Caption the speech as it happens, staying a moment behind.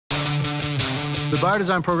The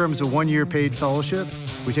Biodesign program is a one-year paid fellowship.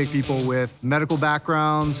 We take people with medical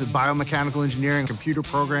backgrounds, biomechanical engineering, computer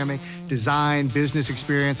programming, design, business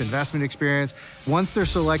experience, investment experience. Once they're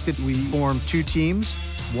selected, we form 2 teams,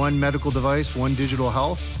 one medical device, one digital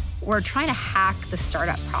health. We're trying to hack the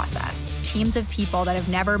startup process. Teams of people that have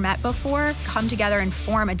never met before come together and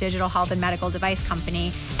form a digital health and medical device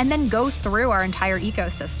company and then go through our entire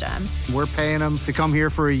ecosystem. We're paying them to come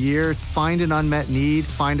here for a year, find an unmet need,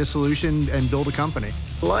 find a solution, and build a company.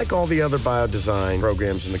 Like all the other biodesign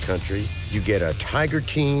programs in the country, you get a tiger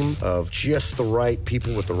team of just the right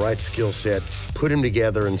people with the right skill set, put them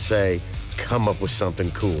together and say, come up with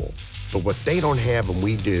something cool. But what they don't have and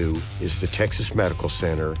we do is the Texas Medical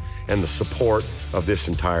Center and the support of this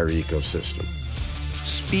entire ecosystem.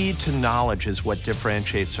 Speed to knowledge is what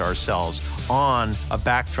differentiates ourselves on a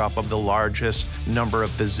backdrop of the largest number of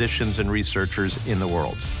physicians and researchers in the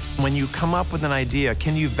world. When you come up with an idea,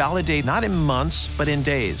 can you validate not in months, but in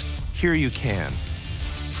days? Here you can.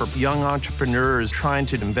 For young entrepreneurs trying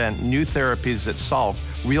to invent new therapies that solve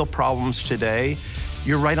real problems today,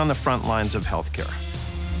 you're right on the front lines of healthcare.